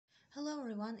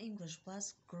Hello everyone, English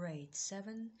class grade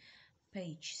 7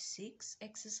 page 6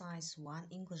 exercise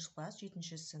 1 English class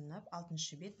 7-ші сынып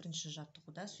 6-шы бет 1-ші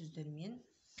жаттығуда сөздермен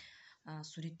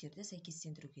суреттерді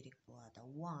сәйкестендіру керек болады.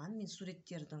 1 мен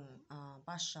суреттердің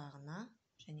бас жағына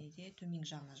және де төмен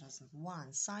жағына жаздым.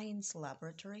 1 science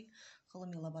laboratory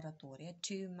ғылыми лаборатория,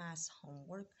 2 math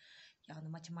homework яғни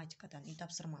математикадан үй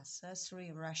тапсырмасы,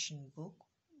 3 Russian book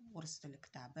орыс тілі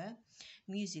кітабы,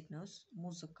 music notes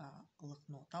музыкалық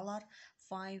ноталар,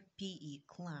 5 PE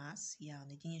class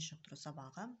яғни дене шынықтыру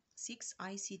сабағы, 6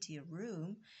 ICT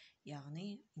room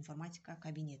яғни информатика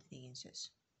кабинеті деген сөз.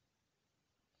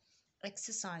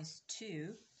 Exercise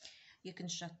 2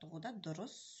 екінші жаттығуда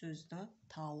дұрыс сөзді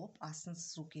тауып асын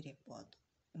сызу керек болады.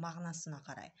 Мағынасына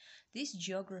қарай. This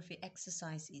geography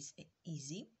exercise is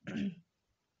easy.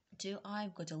 2.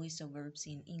 I've got a list of verbs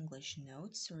in English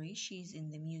notes. 3. She's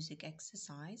in the music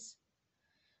exercise.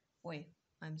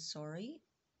 I'm sorry.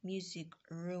 Music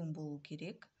room болу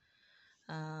керек.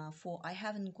 4. I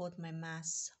haven't got my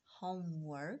math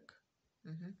homework.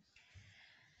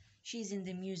 She's in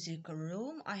the music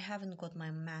room. I haven't got my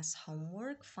math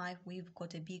homework. 5. We've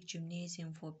got a big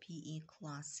gymnasium for PE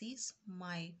classes.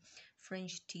 My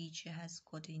French teacher has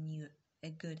got a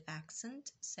good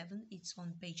accent. 7. It's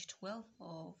on page 12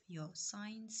 of your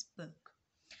science book.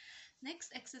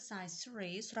 Next exercise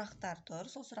 3. Сұрақтар тұр.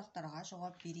 Сол сұрақтарға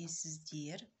жауап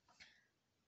бересіздер.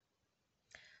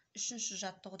 3-ші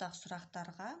жаттығудағы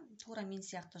сұрақтарға тура мен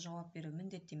сияқты жауап беру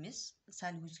міндетті емес,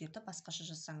 сәл өзгертіп басқаша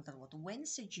жазсаңыздар болады.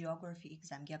 When's the geography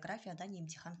exam? Географиядан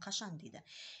емтихан қашан дейді.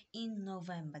 In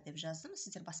November деп жаздым.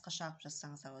 Сіздер басқаша алып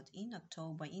жазсаңыздар болады. In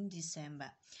October, in December.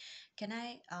 Can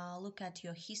I look at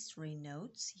your history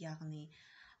notes? Яғни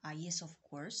yes of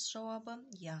course жауабы.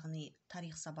 Яғни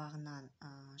тарих сабағынан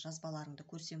жазбаларыңды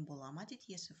көрсем бола ма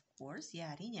дейді. Yes of course.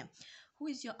 Әрине. Who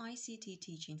is your ICT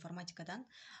teacher? Информатикадан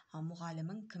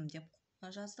мұғалімің кім деп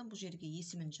жаздым. Бұл жерге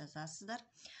есімін жазасыздар.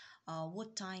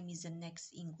 What time is the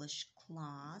next English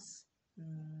class?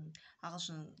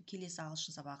 Келесі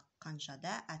ағылшын сабағы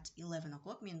қаншада? At 11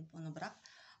 o'clock. Мен оны бірақ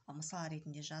мысал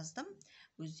ретінде жаздым.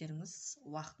 Өздеріңіз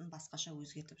уақытын басқаша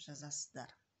өзгертіп жазасыздар.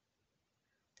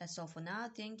 That's all for now.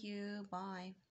 Thank you. Bye.